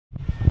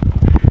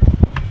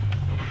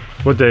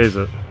What day is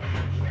it?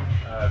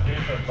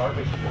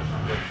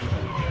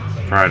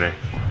 Friday.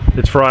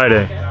 It's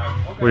Friday.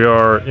 We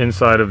are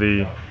inside of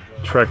the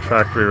Trek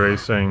Factory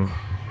Racing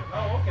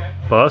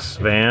bus,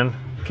 van,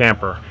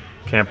 camper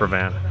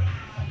van.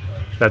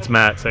 That's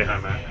Matt. Say hi,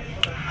 Matt.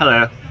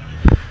 Hello.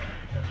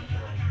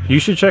 You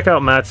should check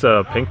out Matt's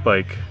pink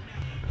bike.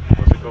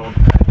 What's it called?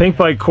 Pink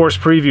bike course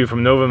preview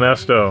from Nové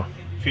Mesto.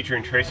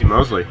 Featuring Tracy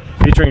Mosley.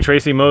 Featuring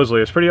Tracy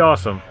Mosley. It's pretty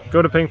awesome.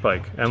 Go to Pink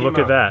Bike and look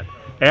at that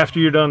after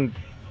you're done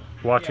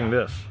watching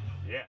this.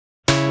 Yeah.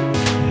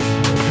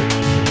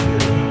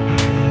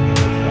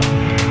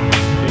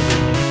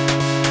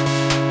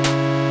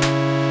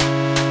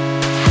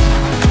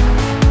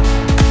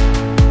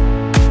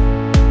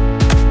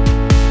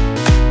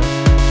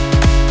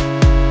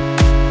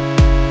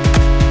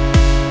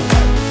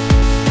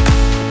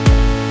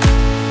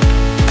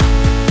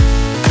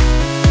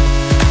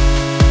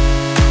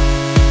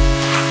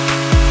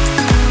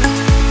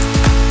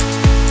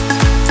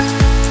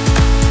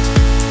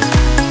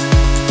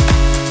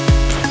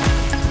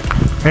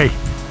 Hey,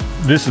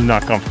 this is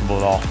not comfortable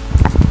at all.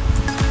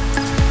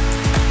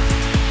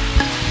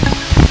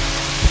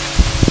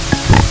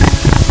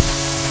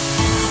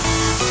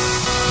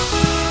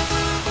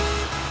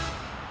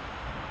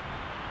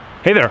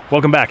 Hey there,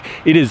 welcome back.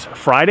 It is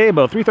Friday,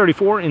 about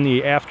 3:34 in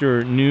the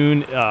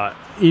afternoon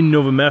in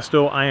Nové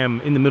Mesto. I am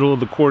in the middle of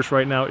the course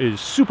right now. It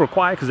is super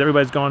quiet because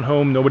everybody's gone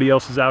home. Nobody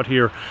else is out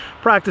here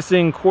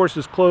practicing. Course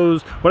is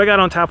closed. What I got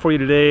on tap for you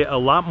today, a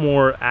lot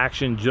more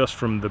action just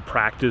from the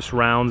practice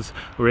rounds.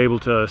 We were able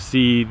to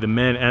see the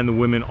men and the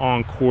women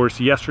on course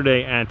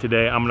yesterday and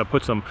today. I'm going to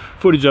put some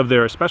footage of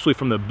there, especially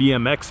from the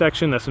BMX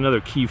section. That's another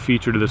key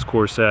feature to this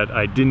course that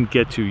I didn't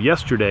get to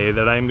yesterday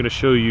that I'm going to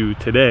show you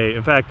today.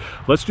 In fact,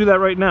 let's do that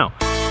right now.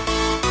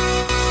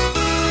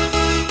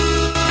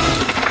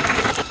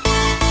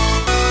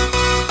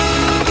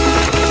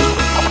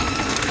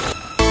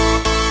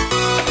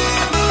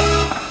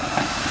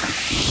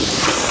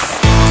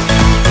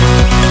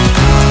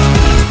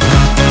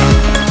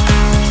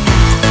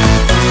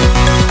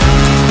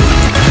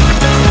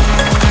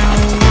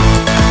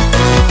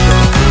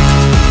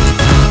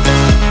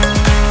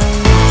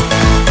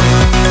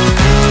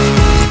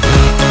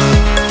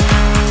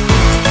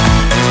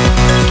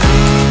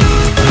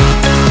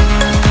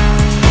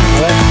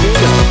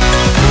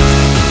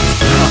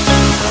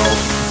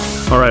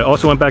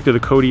 Also went back to the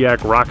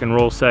Kodiak rock and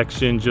roll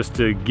section just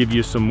to give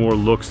you some more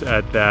looks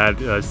at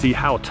that, see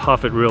how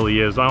tough it really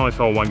is. I only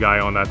saw one guy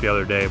on that the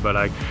other day, but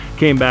I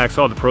came back,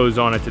 saw the pros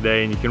on it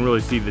today, and you can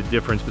really see the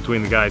difference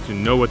between the guys who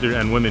know what they're,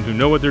 and women who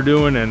know what they're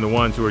doing, and the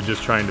ones who are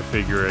just trying to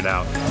figure it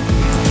out.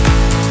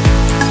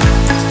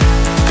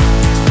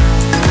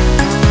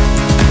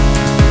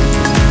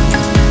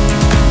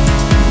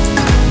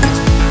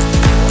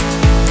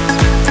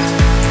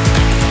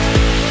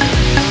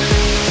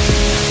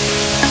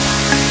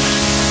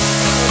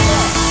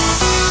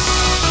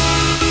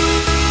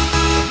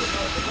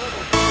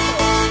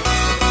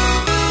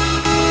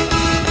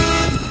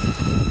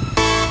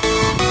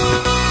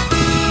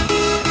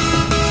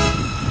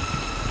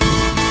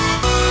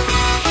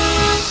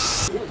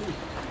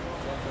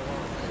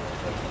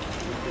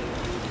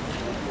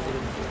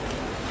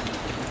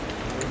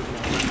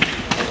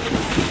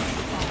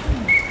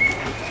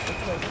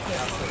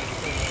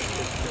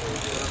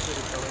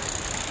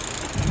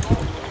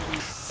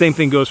 Same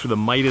thing goes for the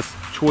Midas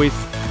Choice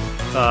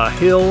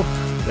Hill.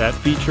 That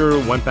feature,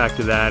 went back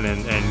to that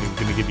and I'm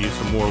going to give you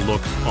some more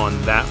looks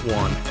on that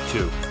one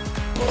too.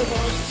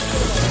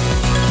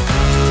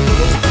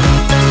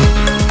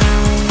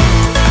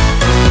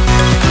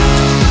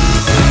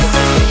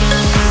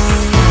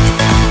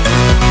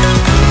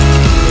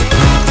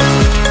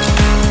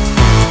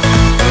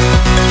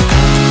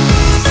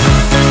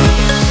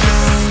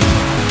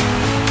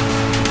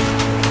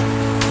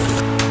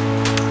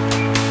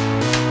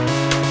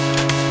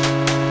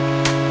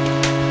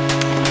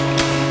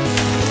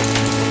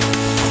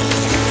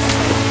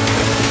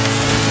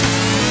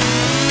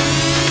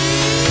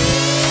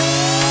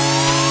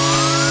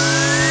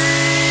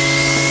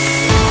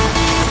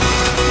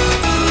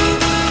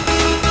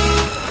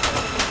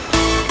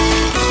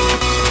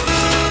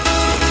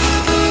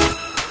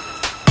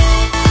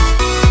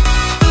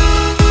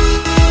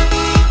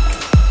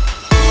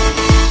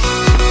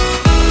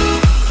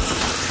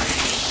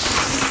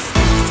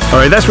 All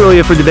right, that's really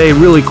it for today.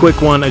 Really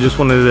quick one. I just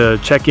wanted to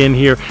check in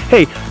here.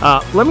 Hey,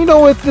 let me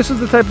know if this is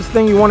the type of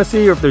thing you want to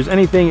see or if there's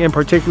anything in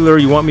particular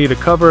you want me to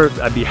cover.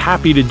 I'd be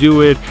happy to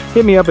do it.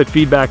 Hit me up at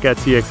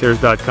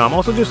feedback@cxairs.com.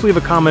 Also, just leave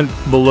a comment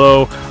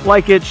below.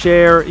 Like it,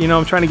 share. You know,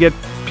 I'm trying to get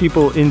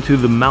people into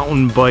the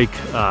mountain bike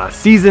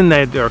season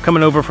that are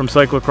coming over from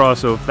cyclocross.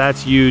 So if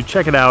that's you,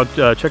 check it out.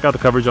 Check out the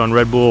coverage on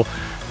Red Bull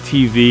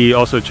TV.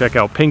 Also, check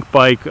out Pink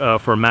Bike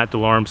for Matt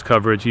Delarme's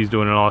coverage. He's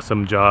doing an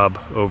awesome job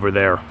over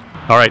there.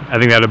 All right, I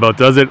think that about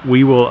does it.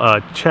 We will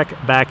check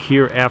back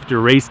here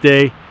after race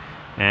day,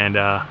 and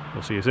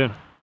we'll see you soon.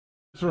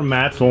 This is for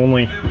Mats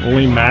only.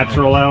 Only Mats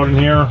are allowed in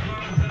here.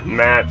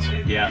 Mats.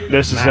 Yeah.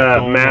 This is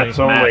Mats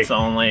only. Mats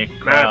only.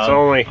 Mats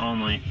only.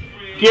 Only.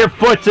 your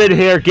foot's in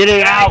here. Get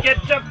it out. Get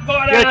your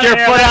foot Get out your of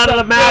here. foot out That's of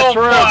the a match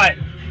bull room. foot.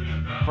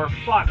 For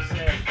fuck's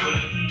sake.